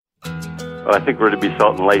Well, I think we're to be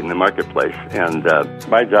salt and light in the marketplace. And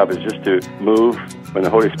my job is just to move when the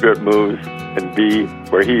Holy Spirit moves and be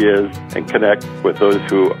where He is and connect with those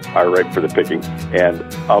who are ripe for the picking. And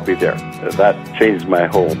I'll be there. That changed my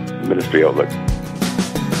whole ministry outlook.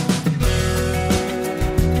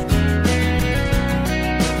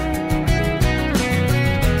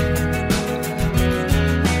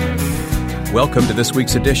 Welcome to this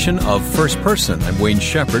week's edition of First Person. I'm Wayne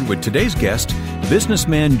Shepherd with today's guest,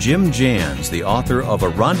 businessman Jim Janz, the author of A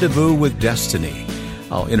Rendezvous with Destiny.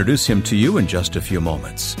 I'll introduce him to you in just a few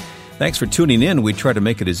moments. Thanks for tuning in. We try to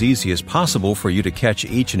make it as easy as possible for you to catch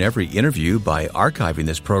each and every interview by archiving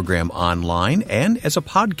this program online and as a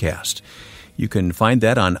podcast. You can find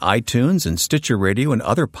that on iTunes and Stitcher Radio and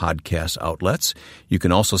other podcast outlets. You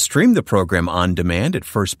can also stream the program on demand at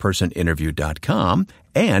firstpersoninterview.com,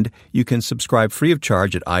 and you can subscribe free of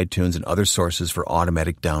charge at iTunes and other sources for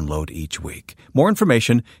automatic download each week. More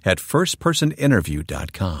information at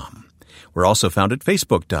firstpersoninterview.com. We're also found at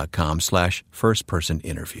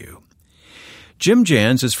facebook.com/firstpersoninterview. Jim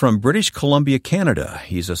Janz is from British Columbia, Canada.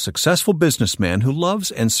 He's a successful businessman who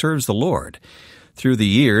loves and serves the Lord. Through the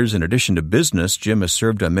years, in addition to business, Jim has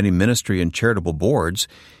served on many ministry and charitable boards.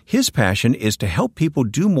 His passion is to help people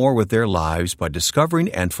do more with their lives by discovering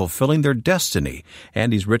and fulfilling their destiny,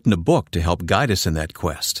 and he's written a book to help guide us in that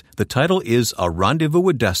quest. The title is A Rendezvous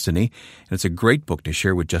with Destiny, and it's a great book to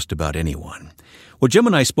share with just about anyone. Well, Jim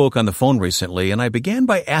and I spoke on the phone recently, and I began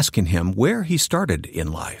by asking him where he started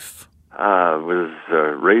in life. I was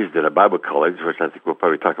raised in a Bible college, which I think we'll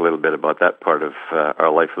probably talk a little bit about that part of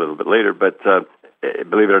our life a little bit later, but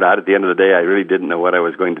believe it or not, at the end of the day, I really didn't know what I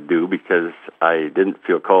was going to do because I didn't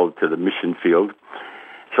feel called to the mission field.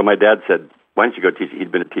 So my dad said, why don't you go teach?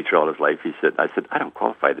 He'd been a teacher all his life. I said, I don't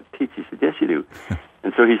qualify to teach. He said, yes, you do.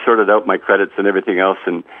 And so he sorted out my credits and everything else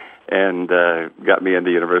and got me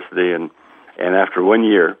into university. And after 1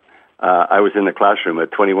 year, I was in the classroom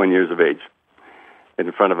at 21 years of age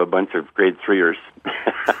in front of a bunch of grade threeers.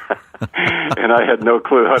 And I had no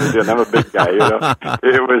clue how to do it. I'm a big guy, you know.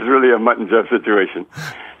 It was really a Mutt and Jeff situation.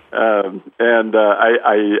 I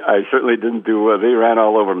certainly didn't do well. They ran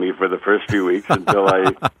all over me for the first few weeks until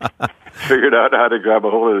I figured out how to grab a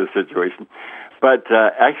hold of the situation. But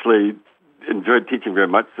actually enjoyed teaching very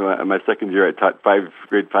much. So my second year, I taught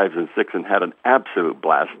grade 5s and 6 and had an absolute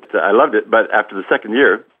blast. I loved it, but after the second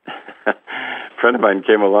year, a friend of mine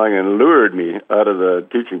came along and lured me out of the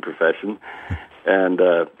teaching profession. And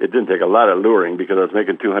it didn't take a lot of luring because I was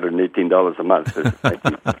making $218 a month in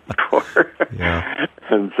 1954. Yeah.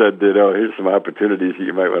 And said, you know, here's some opportunities that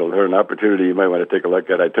you might want to learn, an opportunity you might want to take a look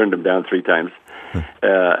at. I turned him down 3 times.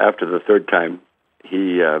 After the third time,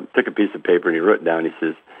 he took a piece of paper and he wrote it down. He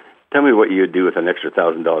says, tell me what you would do with an extra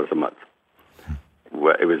 $1,000 a month.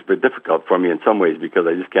 Well, it was a bit difficult for me in some ways because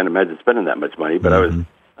I just can't imagine spending that much money. But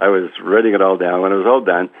I was writing it all down. When it was all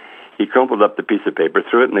done, he crumpled up the piece of paper,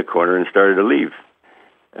 threw it in the corner, and started to leave.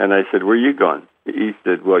 And I said, where are you going? He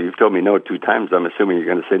said, well, you've told me no 2 times. I'm assuming you're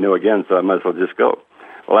going to say no again, so I might as well just go.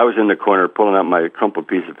 Well, I was in the corner pulling out my crumpled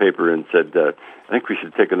piece of paper and said, I think we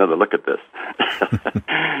should take another look at this.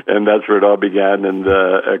 And that's where it all began, and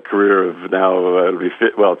a career of now,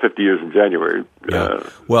 50 years in January. Yeah.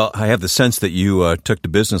 Well, I have the sense that you took to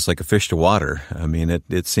business like a fish to water. I mean,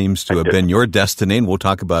 it seems to have been your destiny, and we'll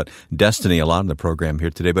talk about destiny a lot in the program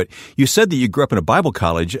here today. But you said that you grew up in a Bible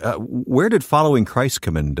college. Where did following Christ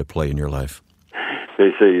come into play in your life?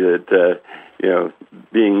 They say that,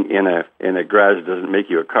 being in a garage doesn't make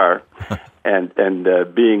you a car, and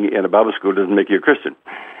being in a Bible school doesn't make you a Christian.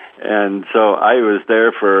 And so I was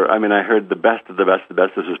there I heard the best of the best of the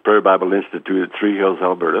best. This was Prayer Bible Institute at Three Hills,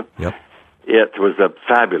 Alberta. Yep. It was a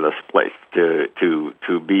fabulous place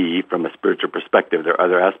to be from a spiritual perspective. There are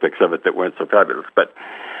other aspects of it that weren't so fabulous. But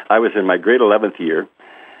I was in my grade 11th year,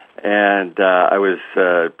 and I was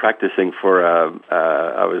practicing for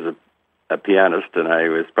I was a pianist, and I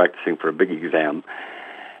was practicing for a big exam.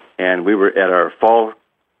 And we were at our fall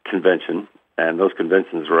convention, and those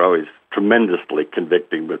conventions were always tremendously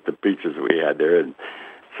convicting with the preachers that we had there. And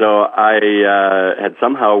so I had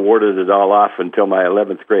somehow warded it all off until my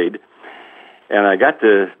 11th grade. And I got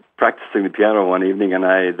to practicing the piano one evening, and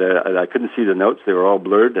I couldn't see the notes. They were all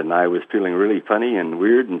blurred, and I was feeling really funny and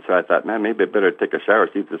weird. And so I thought, man, maybe I better take a shower,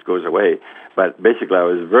 see if this goes away. But basically, I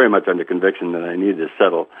was very much under conviction that I needed to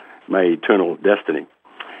settle my eternal destiny.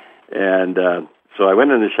 And so I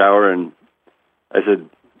went in the shower, and I said,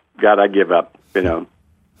 God, I give up.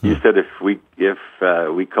 You said if we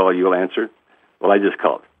call, you'll answer. Well, I just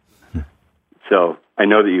called. So I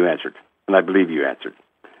know that you answered, and I believe you answered.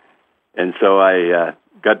 And so I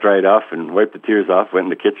got dried off and wiped the tears off, went in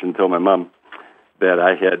the kitchen and told my mom, that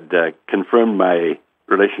I had confirmed my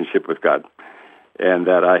relationship with God, and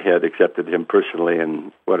that I had accepted Him personally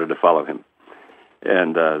and wanted to follow Him.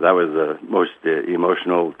 And that was the most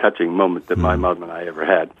emotional, touching moment that my mom and I ever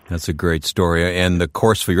had. That's a great story. And the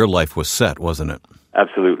course for your life was set, wasn't it?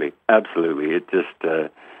 Absolutely. It just,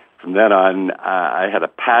 from then on, I had a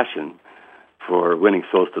passion for winning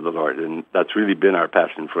souls to the Lord. And that's really been our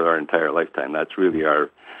passion for our entire lifetime. That's really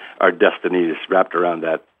our destiny is wrapped around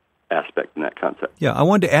that aspect and that concept. Yeah, I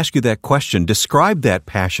wanted to ask you that question. Describe that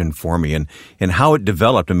passion for me and how it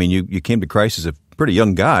developed. I mean, you came to Christ as a pretty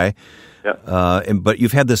young guy. Yeah. But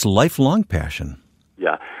you've had this lifelong passion.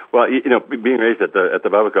 Yeah. Well, being raised at the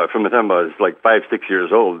Bible college, from the time I was like 5, 6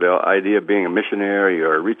 years old, the idea of being a missionary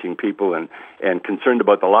or reaching people and concerned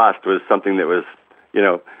about the lost was something that was,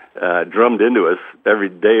 drummed into us every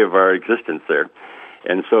day of our existence there.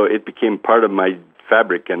 And so it became part of my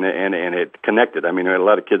fabric, and it connected. I mean, I had a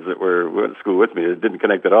lot of kids that went to school with me that didn't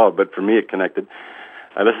connect at all, but for me it connected.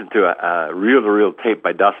 I listened to a reel-to-reel tape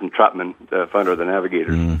by Dawson Trotman, the founder of the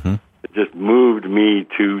Navigators. Mm-hmm. It just moved me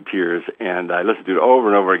to tears, and I listened to it over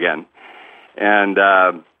and over again. And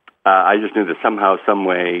I just knew that somehow, some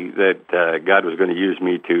way, that God was going to use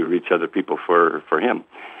me to reach other people for Him.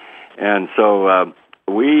 And so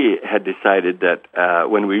we had decided that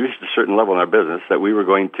when we reached a certain level in our business, that we were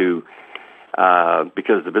going to,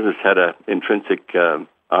 because the business had an intrinsic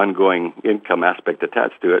ongoing income aspect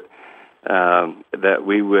attached to it, that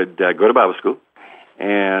we would go to Bible school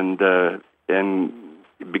and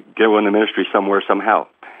go in the ministry somewhere, somehow.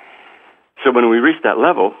 So when we reached that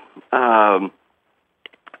level,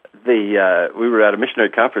 we were at a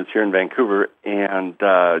missionary conference here in Vancouver, and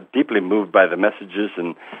deeply moved by the messages,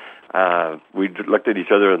 and we looked at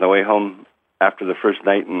each other on the way home after the first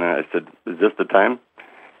night, and I said, "Is this the time?"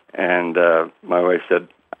 And my wife said,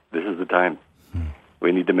 "This is the time.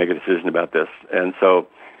 We need to make a decision about this." And so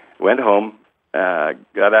went home.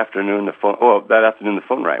 That afternoon the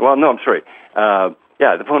phone rang. Well, no, I'm sorry.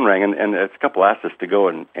 The phone rang, and a couple asked us to go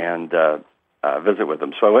and visit with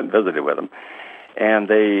them. So I went and visited with them. And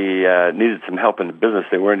they needed some help in the business.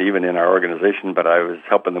 They weren't even in our organization, but I was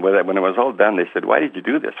helping them with it. When it was all done, they said, "Why did you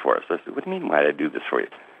do this for us?" I said, "What do you mean, why did I do this for you?"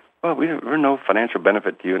 "Well, we're no financial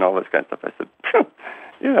benefit to you and all this kind of stuff." I said,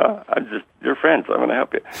 "I'm just your friend, so I'm going to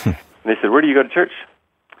help you." And they said, "Where do you go to church?"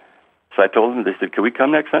 So I told them. They said, "Can we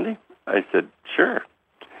come next Sunday?" I said, "Sure."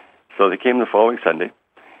 So they came the following Sunday,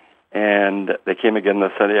 and they came again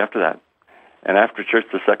the Sunday after that. And after church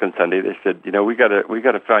the second Sunday, they said, we got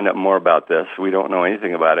to find out more about this. We don't know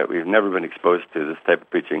anything about it. We've never been exposed to this type of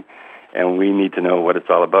preaching, and we need to know what it's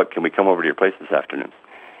all about. Can we come over to your place this afternoon?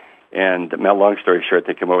 And long story short,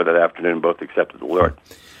 they came over that afternoon and both accepted the Lord.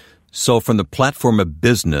 So from the platform of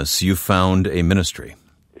business, you found a ministry.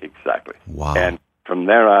 Exactly. Wow. And from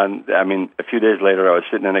there on, a few days later, I was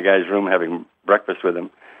sitting in a guy's room having breakfast with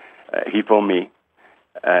him. He phoned me,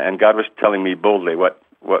 and God was telling me boldly what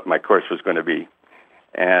my course was going to be.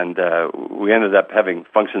 And we ended up having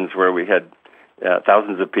functions where we had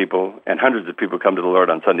thousands of people and hundreds of people come to the Lord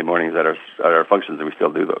on Sunday mornings at our functions, and we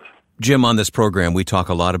still do those. Jim, on this program, we talk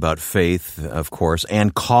a lot about faith, of course,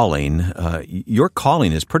 and calling. Your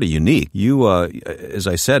calling is pretty unique. You, as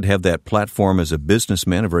I said, have that platform as a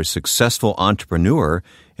businessman, a very successful entrepreneur,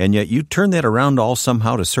 and yet you turn that around all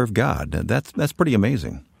somehow to serve God. That's pretty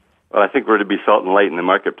amazing. Well, I think we're to be salt and light in the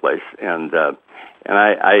marketplace, and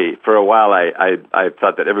I for a while I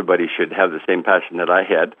thought that everybody should have the same passion that I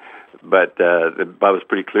had, but the Bible was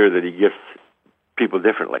pretty clear that He gifts people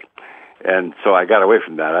differently. And so I got away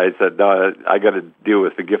from that. I said, no, I got to deal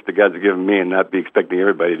with the gift that God's given me and not be expecting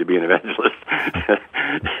everybody to be an evangelist.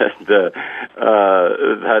 And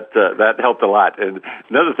that helped a lot. And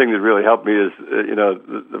another thing that really helped me is,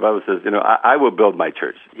 the Bible says, I will build my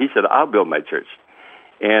church. He said, I'll build my church,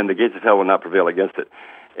 and the gates of hell will not prevail against it.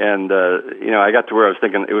 And I got to where I was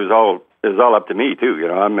thinking it was all up to me too.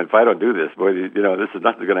 If I don't do this, boy, this is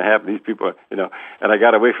nothing's going to happen. These people, and I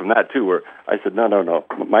got away from that too, where I said, no.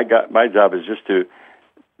 My job is just to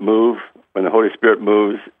move when the Holy Spirit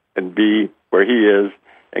moves and be where He is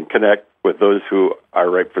and connect with those who are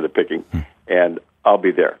ripe for the picking, and I'll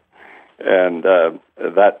be there. And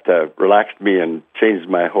that relaxed me and changed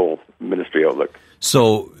my whole ministry outlook.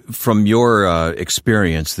 So from your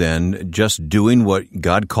experience then, just doing what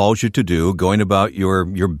God calls you to do, going about your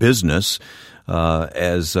business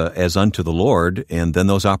as unto the Lord, and then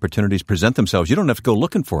those opportunities present themselves. You don't have to go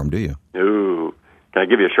looking for them, do you? Ooh. Can I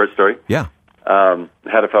give you a short story? Yeah. I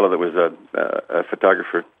had a fellow that was a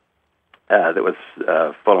photographer that was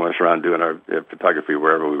following us around doing our photography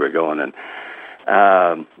wherever we were going, and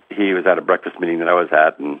he was at a breakfast meeting that I was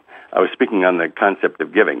at, and I was speaking on the concept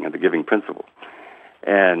of giving and the giving principle.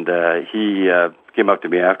 And he came up to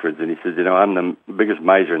me afterwards, and he said, I'm the biggest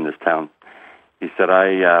miser in this town. He said,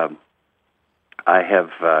 I have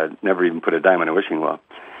never even put a dime in a wishing well.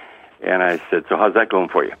 And I said, so how's that going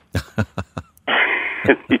for you?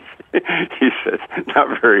 And he said,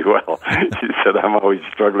 not very well. He said, I'm always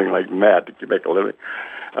struggling like mad to make a living.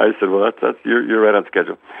 I said, well, that's you're right on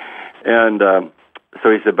schedule. And so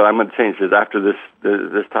he said, but I'm going to change. He says, after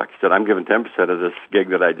this talk, he said, I'm giving 10% of this gig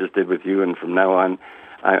that I just did with you, and from now on,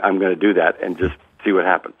 I'm going to do that and just see what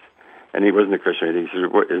happens. And he wasn't a Christian or anything. He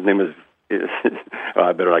said, his name is well,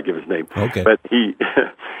 I better not give his name. Okay. But he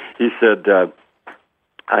said,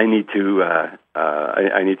 I need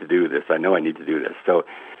to do this. I know I need to do this. So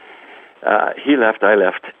he left, I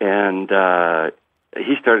left, and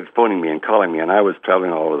he started phoning me and calling me, and I was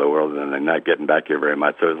traveling all over the world and not getting back here very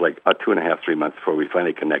much. So it was like 2.5, 3 months before we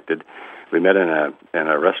finally connected. We met in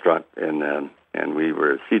a restaurant, and we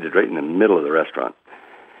were seated right in the middle of the restaurant.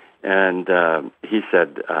 And he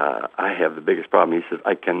said, I have the biggest problem. He says,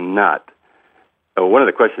 I cannot. One of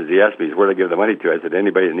the questions he asked me is where to give the money to. I said,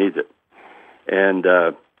 anybody that needs it. And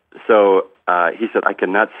so he said, I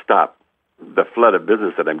cannot stop the flood of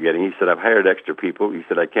business that I'm getting. He said, I've hired extra people. He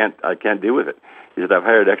said, I can't deal with it. He said, I've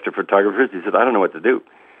hired extra photographers. He said, I don't know what to do.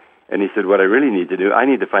 And he said, what I really need to do, I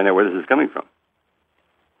need to find out where this is coming from.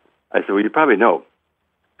 I said, well, you probably know.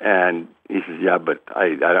 And he says, yeah, but I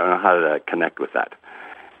don't know how to connect with that.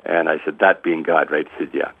 And I said, that being God, right? He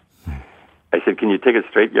said, yeah. I said, can you take it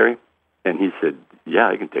straight, Gary? And he said, yeah,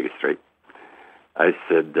 I can take it straight. I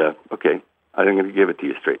said, okay, I'm going to give it to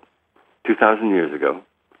you straight. 2,000 years ago,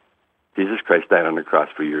 Jesus Christ died on the cross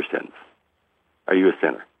for your sins. Are you a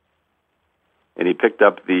sinner? And he picked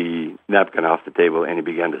up the napkin off the table and he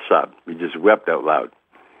began to sob. He just wept out loud.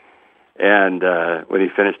 And when he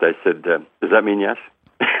finished, I said, does that mean yes?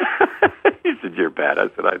 He said, you're bad. I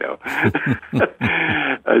said, I know.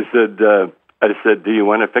 I said, do you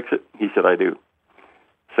want to fix it? He said, I do.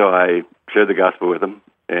 So I shared the gospel with him,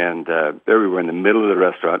 and there we were in the middle of the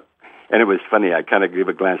restaurant. And it was funny. I kind of gave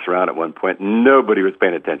a glance around at one point. Nobody was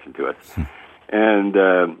paying attention to us.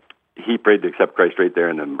 And he prayed to accept Christ right there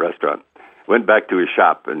in the restaurant. Went back to his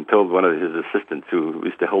shop and told one of his assistants who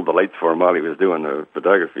used to hold the lights for him while he was doing the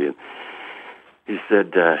photography. And he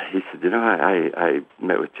said, I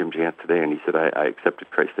met with Jim Janz today, and he said, I accepted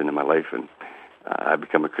Christ into my life, and I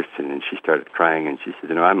become a Christian. And she started crying, and she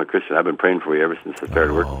said, I'm a Christian. I've been praying for you ever since I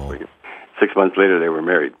started working for you. 6 months later, they were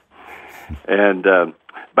married. And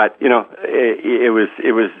but it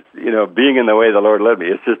was being in the way the Lord led me.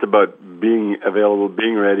 It's just about being available,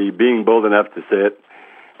 being ready, being bold enough to say it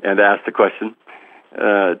and ask the question.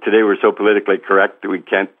 Today we're so politically correct that we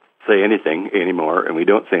can't say anything anymore, and we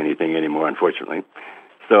don't say anything anymore, unfortunately.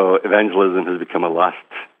 So evangelism has become a lost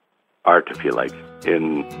art, if you like,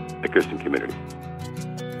 in the Christian community.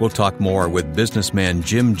 We'll talk more with businessman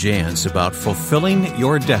Jim Janz about fulfilling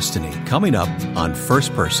your destiny coming up on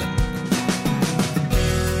First Person.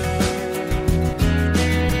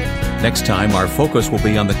 Next time, our focus will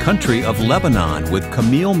be on the country of Lebanon with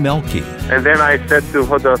Camille Melki. And then I said to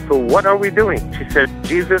Huda, so what are we doing? She said,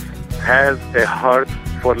 Jesus has a heart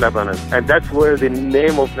for Lebanon. And that's where the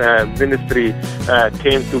name of the ministry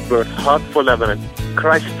came to birth, Heart for Lebanon,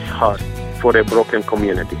 Christ's heart for a broken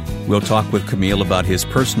community. We'll talk with Camille about his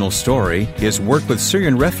personal story, his work with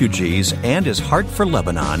Syrian refugees, and his heart for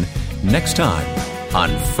Lebanon next time on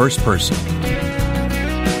First Person.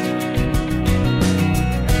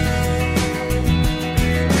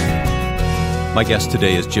 My guest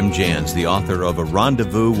today is Jim Janz, the author of A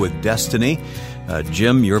Rendezvous with Destiny.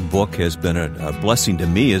 Jim, your book has been a blessing to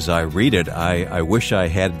me as I read it. I wish I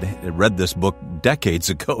had read this book decades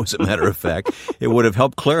ago, as a matter of fact. It would have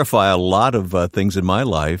helped clarify a lot of things in my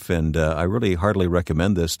life, and I really heartily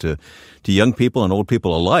recommend this to young people and old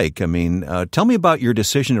people alike. I mean, tell me about your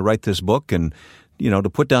decision to write this book and, to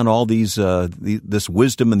put down all these this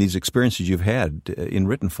wisdom and these experiences you've had in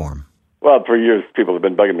written form. Well, for years, people have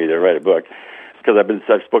been bugging me to write a book. Because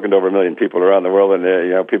I've spoken to over 1 million people around the world,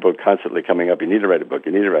 and people constantly coming up. You need to write a book.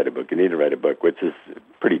 You need to write a book. You need to write a book, which is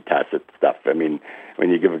pretty tacit stuff. I mean, when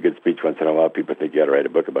you give a good speech once in a while, people think you got to write a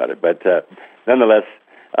book about it. But nonetheless,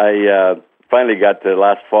 I finally got to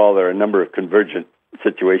last fall. There are a number of convergent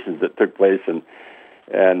situations that took place, and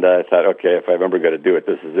I thought, okay, if I've ever got to do it,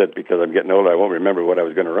 this is it. Because I'm getting older, I won't remember what I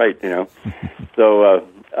was going to write. So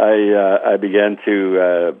I began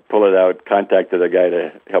to pull it out, contacted a guy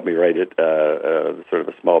to help me write it, sort of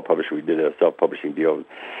a small publisher. We did a self-publishing deal.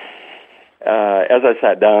 As I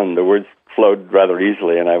sat down, the words flowed rather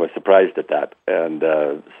easily, and I was surprised at that. And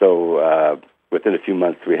so within a few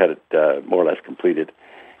months, we had it more or less completed.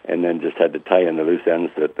 and then just had to tie in the loose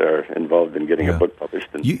ends that are involved in getting a book published.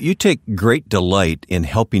 And you take great delight in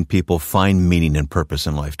helping people find meaning and purpose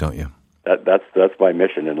in life, don't you? That's my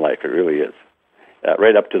mission in life. It really is.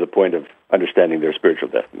 Right up to the point of understanding their spiritual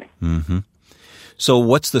destiny. Mm-hmm. So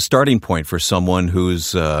what's the starting point for someone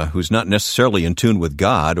who's not necessarily in tune with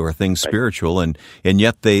God or things spiritual, and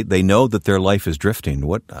yet they know that their life is drifting?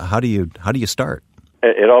 How do you start?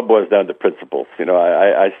 It all boils down to principles.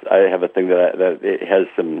 I have a thing that it has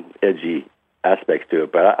some edgy aspects to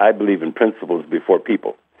it, but I believe in principles before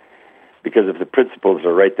people, because if the principles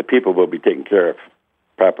are right, the people will be taken care of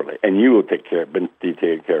properly, and you will be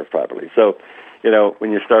taken care of properly. So,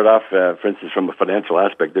 when you start off, for instance, from a financial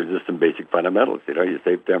aspect, there's just some basic fundamentals. You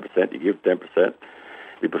save 10%, you give 10%.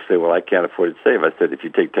 People say, well, I can't afford to save. I said, if you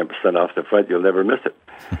take 10% off the front, you'll never miss it.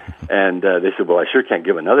 And they said, well, I sure can't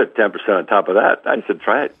give another 10% on top of that. I said,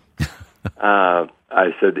 try it. I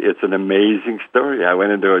said, it's an amazing story. I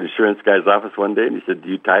went into an insurance guy's office one day, and he said, do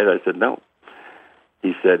you tithe? I said, no.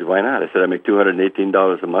 He said, why not? I said, I make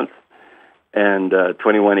 $218 a month, and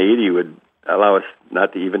 $21.80 would allow us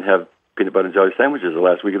not to even have peanut butter and jelly sandwiches the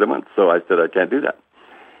last week of the month. So I said, I can't do that.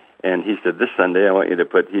 And he said, this Sunday, I want you to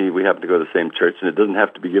we happen to go to the same church, and it doesn't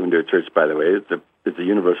have to be given to a church, by the way. It's a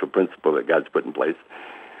universal principle that God's put in place.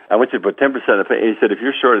 I want you to put 10% of it. He said, if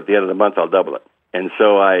you're short at the end of the month, I'll double it. And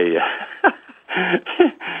so I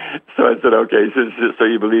said, okay. He said, so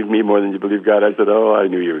you believe me more than you believe God? I said, oh, I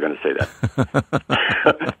knew you were going to say that.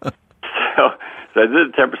 So I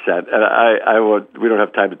did 10%, and we don't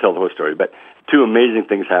have time to tell the whole story, but two amazing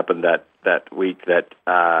things happened that week that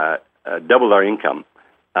doubled our income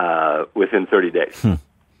within 30 days.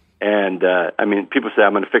 And, people say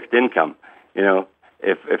I'm on a fixed income.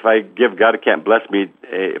 If I give, God can't bless me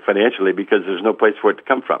financially because there's no place for it to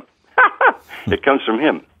come from. It comes from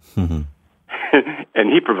Him.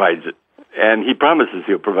 And He provides it. And He promises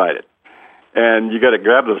He'll provide it. And you got to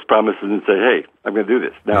grab those promises and say, hey, I'm going to do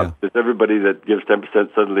this. Now, does everybody that gives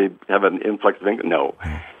 10% suddenly have an influx of income? No.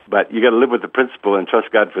 But you got to live with the principle and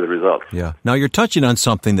trust God for the results. Yeah. Now, you're touching on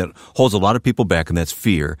something that holds a lot of people back, and that's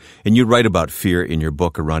fear. And you write about fear in your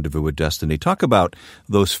book, A Rendezvous with Destiny. Talk about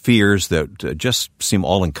those fears that just seem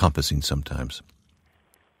all-encompassing sometimes.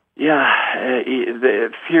 Yeah. The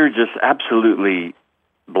fear just absolutely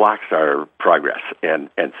blocks our progress and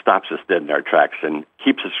stops us dead in our tracks and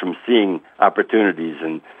keeps us from seeing opportunities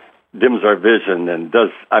and dims our vision and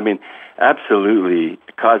absolutely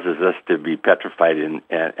causes us to be petrified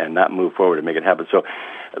and not move forward and make it happen. So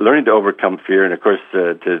learning to overcome fear, and of course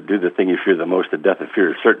to do the thing you fear the most, the death of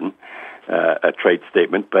fear is certain, a trite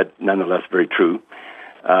statement, but nonetheless very true.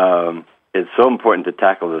 It's so important to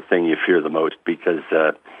tackle the thing you fear the most because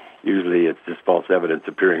usually it's just false evidence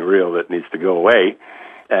appearing real that needs to go away.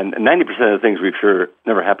 And 90% of the things we fear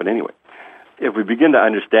never happen anyway. If we begin to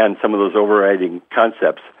understand some of those overriding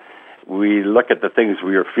concepts, we look at the things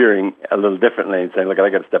we are fearing a little differently and say, look, I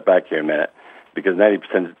got to step back here a minute, because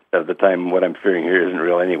 90% of the time what I'm fearing here isn't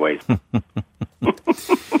real anyways.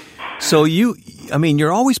 So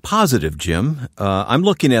you're always positive, Jim. I'm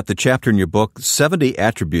looking at the chapter in your book, 70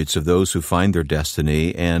 Attributes of Those Who Find Their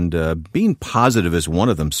Destiny, and being positive is one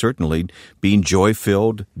of them, certainly. Being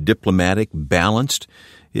joy-filled, diplomatic, balanced.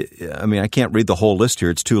 I can't read the whole list here.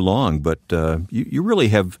 It's too long, but you really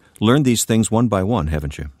have learned these things one by one,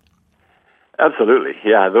 haven't you? Absolutely.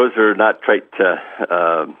 Yeah, those are not trite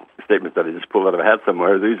statements that I just pulled out of a hat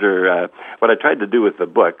somewhere. These are what I tried to do with the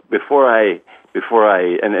book before I,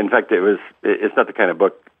 and in fact, it's not the kind of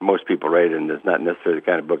book most people write, and it's not necessarily the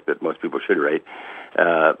kind of book that most people should write.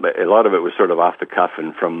 But a lot of it was sort of off the cuff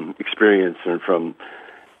and from experience and from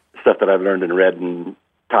stuff that I've learned and read and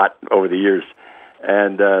taught over the years.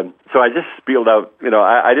 And so I just spieled out,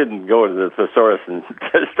 I didn't go to the thesaurus and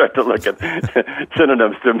start to look at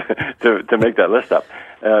synonyms to make that list up.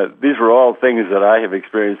 These were all things that I have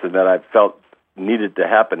experienced and that I felt needed to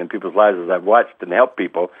happen in people's lives as I've watched and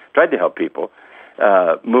tried to help people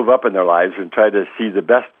move up in their lives and try to see the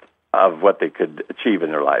best of what they could achieve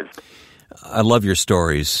in their lives. I love your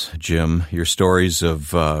stories, Jim, your stories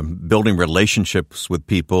of building relationships with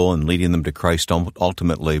people and leading them to Christ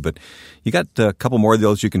ultimately. But you got a couple more of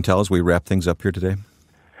those you can tell as we wrap things up here today?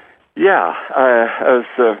 Yeah. I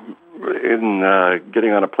was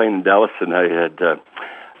getting on a plane in Dallas, and I had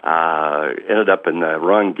ended up in the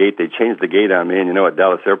wrong gate. They changed the gate on me, and you know what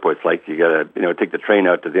Dallas Airport's like. You got to take the train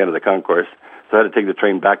out to the end of the concourse. So I had to take the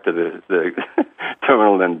train back to the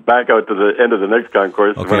terminal and then back out to the end of the next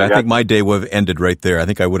concourse. Okay, I think my day would have ended right there. I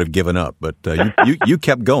think I would have given up, but you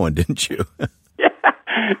kept going, didn't you? Yeah,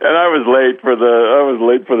 and I was late for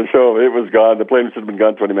the show. It was gone. The plane should have been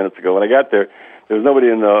gone 20 minutes ago. When I got there, there was nobody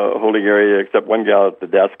in the holding area except one gal at the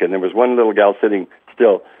desk, and there was one little gal sitting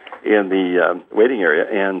still in the waiting area.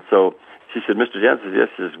 And so she said, Mr. Janz, yes,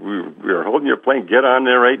 we are holding your plane. Get on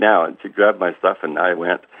there right now. And she grabbed my stuff, and I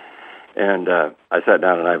went. And I sat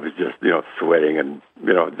down, and I was just, sweating, and,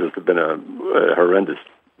 just been a horrendous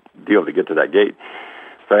deal to get to that gate.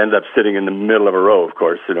 So I ended up sitting in the middle of a row, of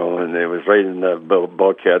course, and it was right in the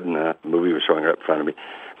bulkhead, and the movie was showing right in front of me.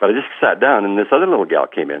 But I just sat down, and this other little gal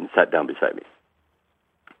came in and sat down beside me.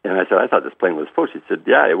 And I said, I thought this plane was full. She said,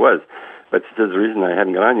 yeah, it was. But she says, the reason I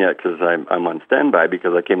hadn't got on yet because I'm on standby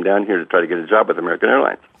because I came down here to try to get a job with American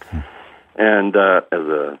Airlines and as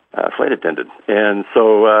a flight attendant. And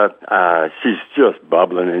so she's just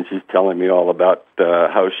bubbling, and she's telling me all about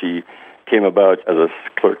how she came about as a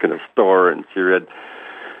clerk in a store, and she read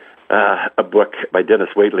a book by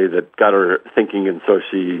Dennis Waitley that got her thinking, and so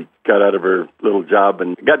she got out of her little job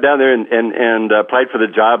and got down there and applied for the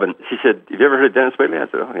job. And she said, have you ever heard of Dennis Waitley? I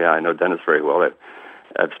said, oh, yeah, I know Dennis very well.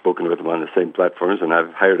 I've spoken with him on the same platforms, and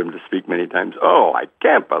I've hired him to speak many times. Oh, I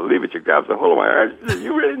can't believe it. You grabs a hold of my arm. She said,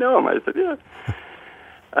 you really know him? I said, yeah.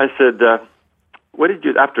 I said, what did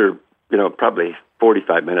you, after, probably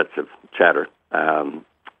 45 minutes of chatter, I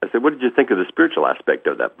said, what did you think of the spiritual aspect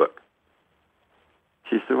of that book?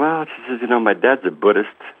 She said, well, she says, my dad's a Buddhist,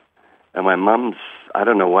 and my mom's, I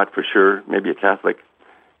don't know what for sure, maybe a Catholic.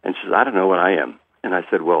 And she said, I don't know what I am. And I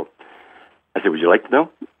said, would you like to know?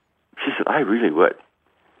 She said, I really would.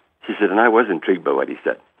 She said, and I was intrigued by what he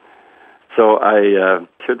said. So I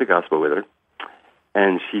shared the gospel with her,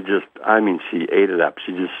 and she ate it up.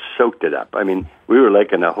 She just soaked it up. We were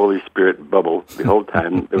like in a Holy Spirit bubble the whole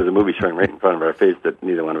time. There was a movie showing right in front of our face that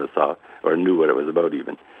neither one of us saw or knew what it was about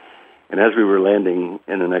even. And as we were landing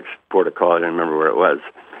in the next port of call, I didn't remember where it was,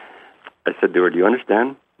 I said to her, do you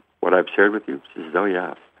understand what I've shared with you? She said, oh,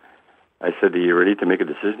 yeah. I said, are you ready to make a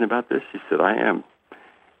decision about this? She said, I am.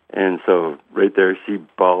 And so right there, she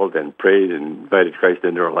bawled and prayed and invited Christ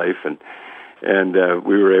into her life. And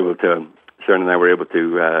we were able to, Sharon and I were able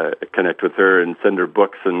to connect with her and send her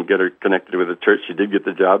books and get her connected with the church. She did get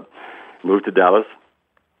the job, moved to Dallas.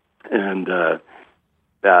 And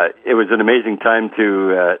it was an amazing time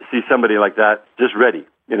to see somebody like that just ready,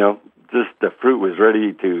 just the fruit was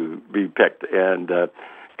ready to be picked. And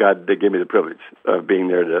God gave me the privilege of being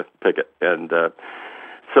there to pick it. And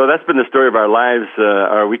so that's been the story of our lives.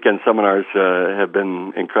 Our weekend seminars have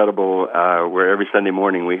been incredible, where every Sunday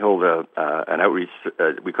morning we hold an outreach.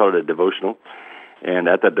 We call it a devotional. And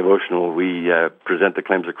at that devotional, we present the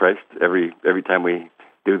claims of Christ every time we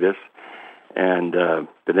do this. And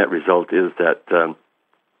the net result is that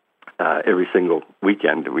every single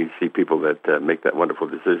weekend we see people that make that wonderful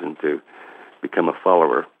decision to become a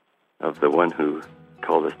follower of the one who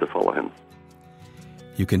called us to follow him.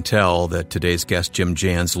 You can tell that today's guest, Jim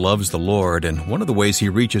Janz, loves the Lord, and one of the ways he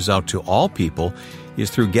reaches out to all people is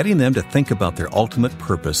through getting them to think about their ultimate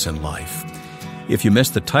purpose in life. If you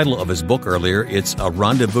missed the title of his book earlier, it's A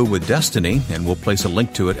Rendezvous with Destiny, and we'll place a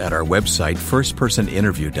link to it at our website,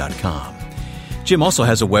 firstpersoninterview.com. Jim also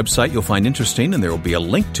has a website you'll find interesting, and there will be a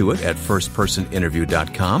link to it at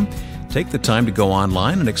firstpersoninterview.com. Take the time to go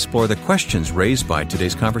online and explore the questions raised by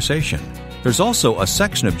today's conversation. There's also a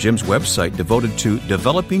section of Jim's website devoted to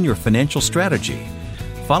developing your financial strategy.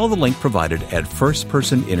 Follow the link provided at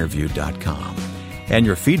firstpersoninterview.com. And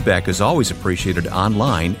your feedback is always appreciated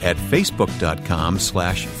online at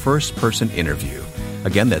facebook.com/firstpersoninterview.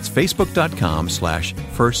 Again, that's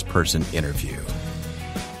facebook.com/firstpersoninterview.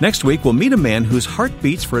 Next week, we'll meet a man whose heart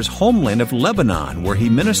beats for his homeland of Lebanon, where he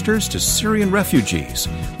ministers to Syrian refugees.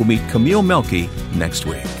 We'll meet Camille Melky next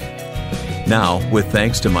week. Now, with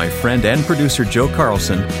thanks to my friend and producer Joe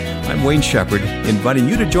Carlson, I'm Wayne Shepherd, inviting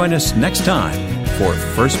you to join us next time for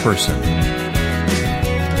First Person.